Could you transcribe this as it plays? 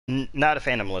Not a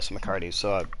fan of Melissa McCarthy,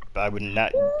 so I would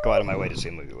not go out of my way to see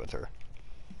a movie with her.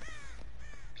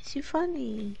 She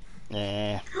funny.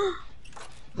 Eh.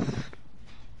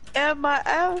 And my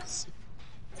ass.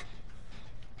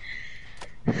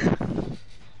 It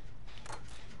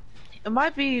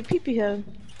might be pee-pee head.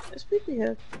 It's pee-pee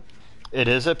head. It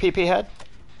is a pee-pee head?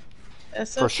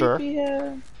 It's For a sure? pee-pee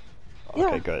head. Okay,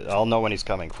 Yeah. good. I'll know when he's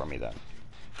coming for me then.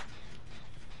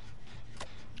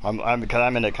 Because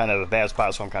I'm in a kind of a bad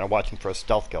spot, so I'm kind of watching for a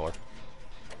stealth killer.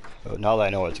 But now that I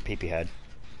know it's a pee-pee head,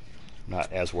 I'm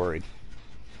not as worried.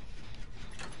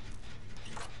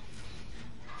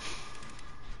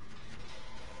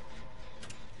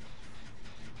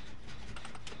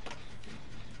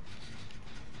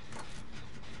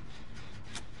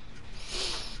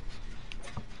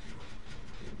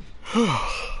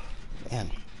 Man.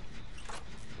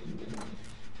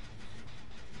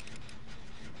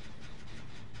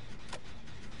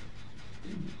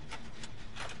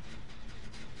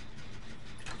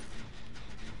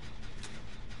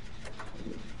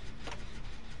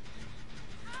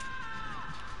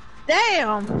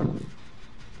 Damn!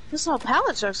 There's no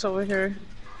pallet jacks over here.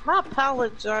 Not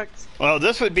pallet jacks. Well,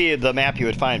 this would be the map you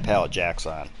would find pallet jacks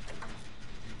on.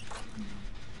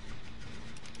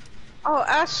 Oh,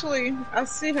 Ashley, I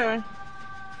see her.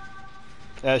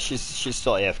 She's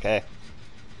still AFK.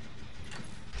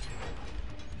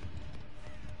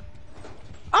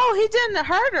 Oh, he didn't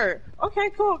hurt her. Okay,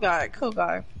 cool guy, cool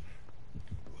guy.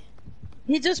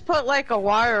 He just put like a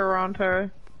wire around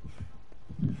her.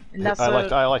 And that's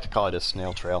I like to call it a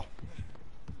snail trail.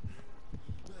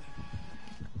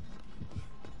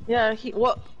 Yeah, he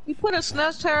put a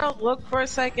snail trail, looked for a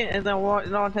second, and then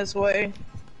went on his way.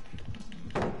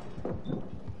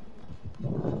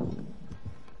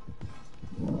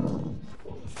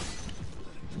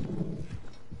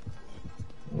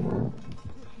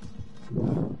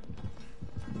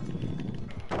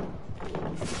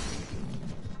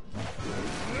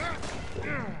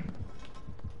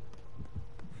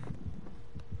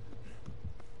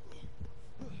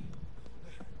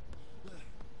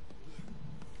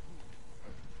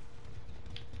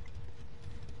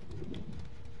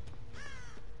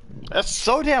 That's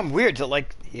so damn weird that,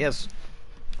 like, he has...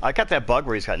 I got that bug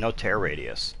where he's got no tear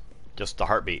radius. Just the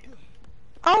heartbeat.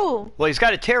 Oh! Well, he's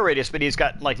got a tear radius, but he's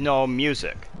got, like, no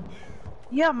music.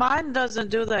 Yeah, mine doesn't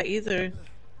do that either.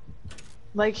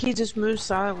 Like, he just moves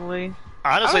silently.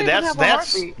 Honestly, that's...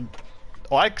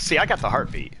 Oh, I got the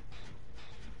heartbeat.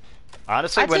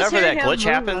 Honestly, whenever that glitch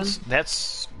happens,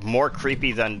 that's more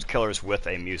creepy than killers with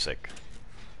a music.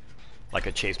 Like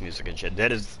a chase music and shit.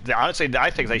 That is... Honestly,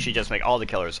 I think they should just make all the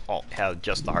killers all have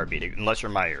just the heartbeat, unless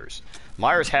you're Myers.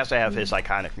 Myers has to have his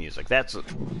iconic music. That's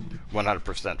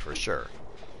 100% for sure.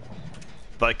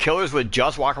 But killers would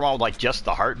just walk around with, like, just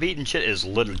the heartbeat and shit is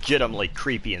legitimately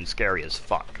creepy and scary as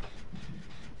fuck.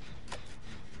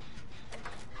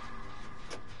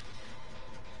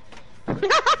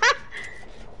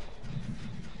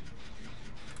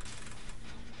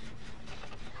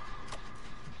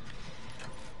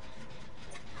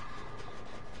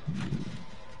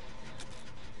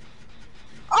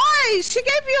 Oi! She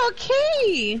gave you a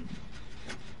key!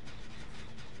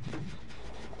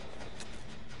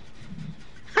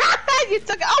 You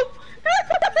took it. Oh!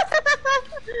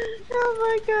 Oh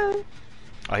my god.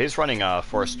 Oh, he's running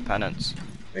forced penance.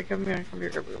 Wait, come here, come here,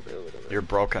 come here, come here. You're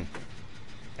broken.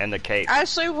 And the cape.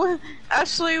 Ashley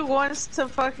wants to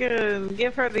fucking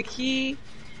give her the key,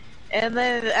 and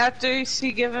then after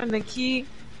she give him the key,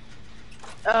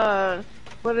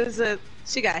 what is it?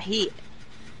 She got hit.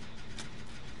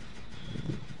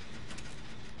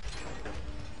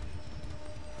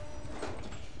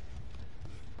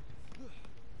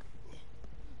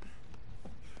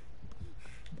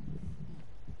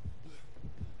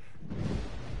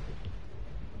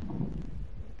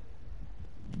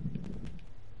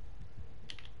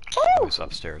 Oh, he's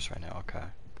upstairs right now, okay.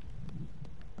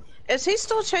 Is he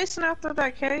still chasing after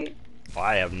that Kate? Well,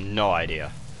 I have no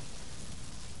idea.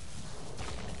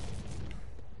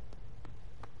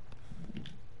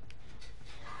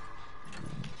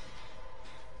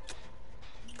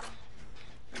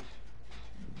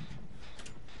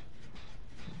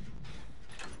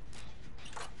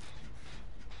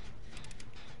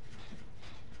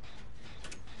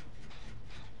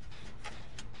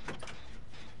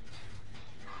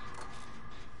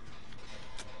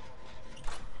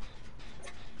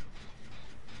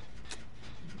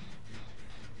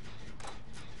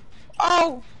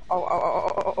 Oh!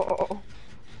 Oh.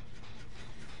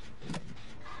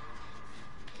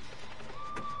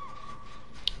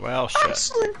 Well,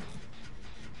 shit.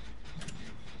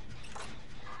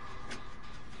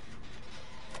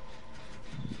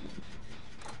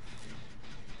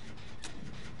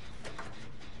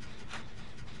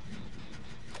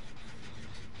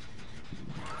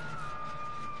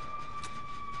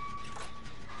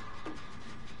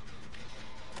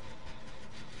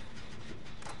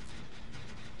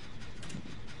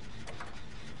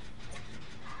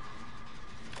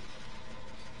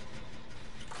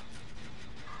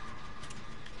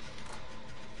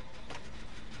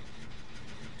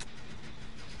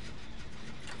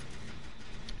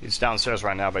 He's downstairs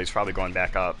right now, but he's probably going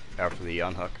back up after the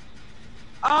unhook.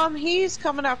 He's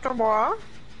coming after more.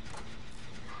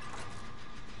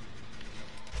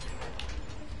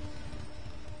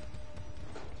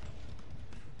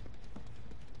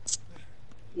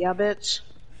 Yeah, bitch.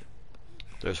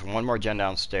 There's one more gen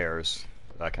downstairs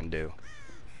that I can do.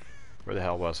 Where the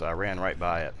hell was it? I ran right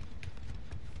by it.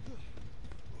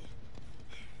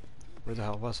 Where the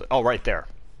hell was it? Oh, right there.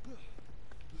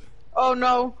 Oh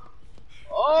no.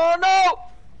 Oh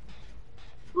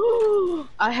no!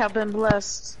 I have been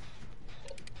blessed.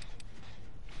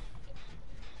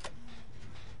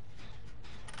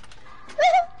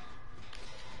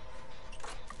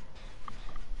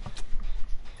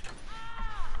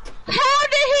 How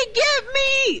did he get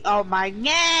me? Oh my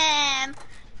god!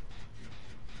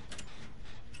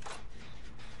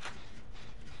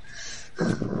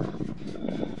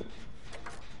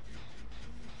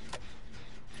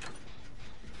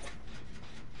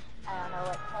 I don't know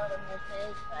what totem this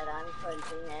is, but I'm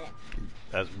punching it.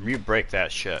 You break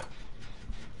that shit.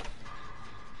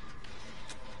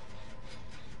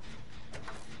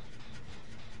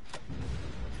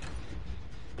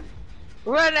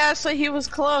 Run, Ashley, he was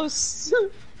close.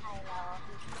 I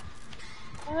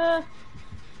know.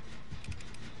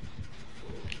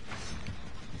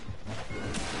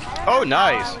 Oh,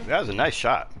 nice. That was a nice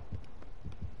shot.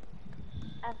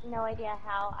 I have no idea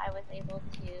how I was able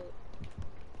to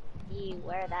see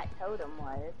where that totem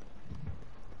was.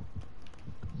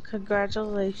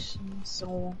 Congratulations.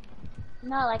 So.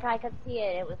 No, like I could see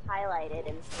it. It was highlighted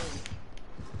and pink.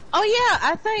 Oh yeah,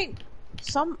 I think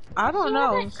I don't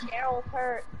know. Cheryl's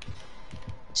hurt.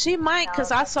 She might,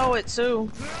 cause I saw it too.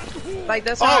 Like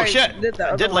that's Oh how shit!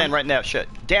 I did land right in that shit.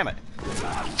 Damn it!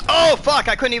 Oh fuck!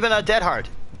 I couldn't even dead hard.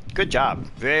 Good job.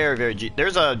 Very, very.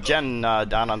 There's a gen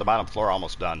down on the bottom floor,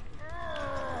 almost done.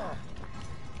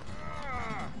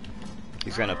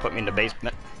 He's gonna put me in the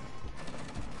basement.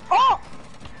 Oh!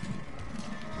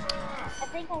 I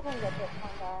think I can get this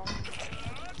one done.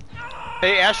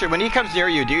 Hey Ashley, when he comes near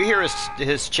you, do you hear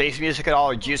his chase music at all,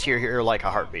 or do you just hear like a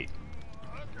heartbeat?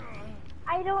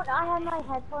 I don't. I have my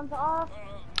headphones off.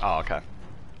 Oh, okay.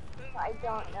 So I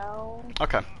don't know.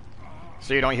 Okay.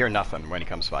 So you don't hear nothing when he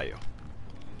comes by you.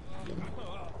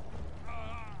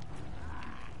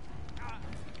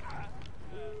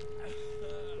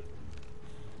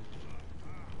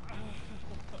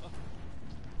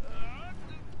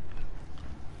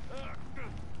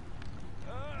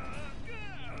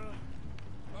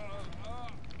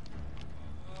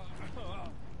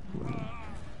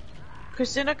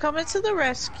 Christina coming to the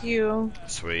rescue.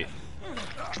 Sweet.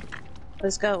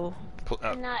 Let's go.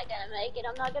 I'm not gonna make it.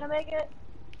 I'm not gonna make it.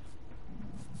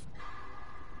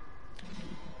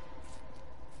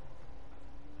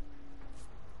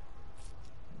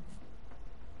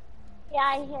 Yeah,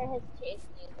 I hear his chase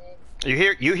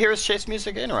music. You hear his chase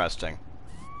music? Interesting.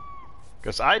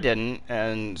 Because I didn't,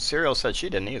 and Serial said she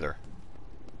didn't either.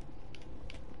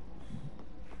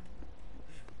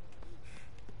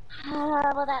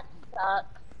 Well, that sucks.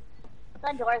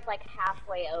 The door's like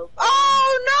halfway open.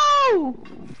 Oh no!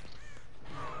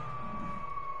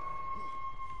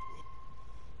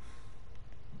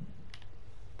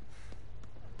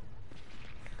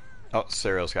 Oh,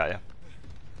 Serial's got you.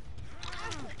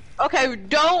 Okay,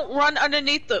 don't run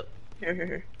underneath the.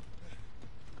 Here.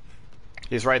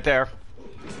 He's right there.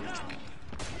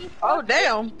 Oh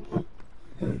damn!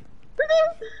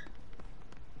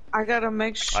 I gotta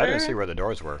make sure. I didn't see where the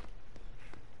doors were.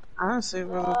 I don't see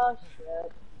where. Oh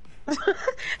shit!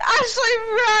 Ashley,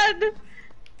 run!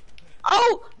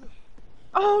 Oh!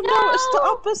 Oh no, it's the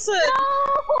opposite. No!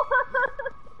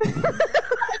 I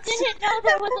didn't know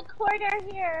there was a corner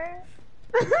here.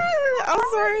 I'm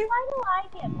sorry. Why do I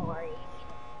get Mori?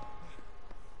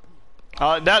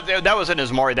 That wasn't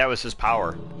his Mori. That was his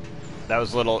power. That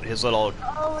was his little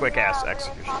quick ass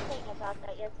execution. We were talking about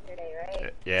that yesterday,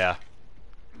 right? Yeah.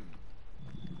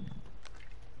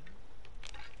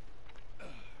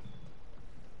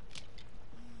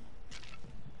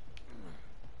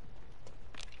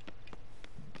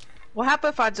 What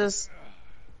happened if I just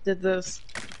did this?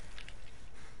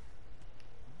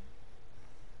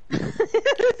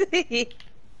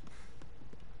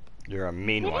 You're a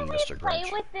mean one, Mr. Didn't we play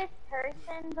Grinch. with this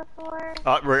person before?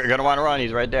 Oh, we're gonna want to run.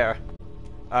 He's right there.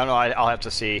 I don't know. I'll have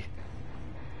to see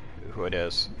who it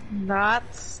is. Not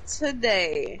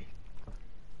today.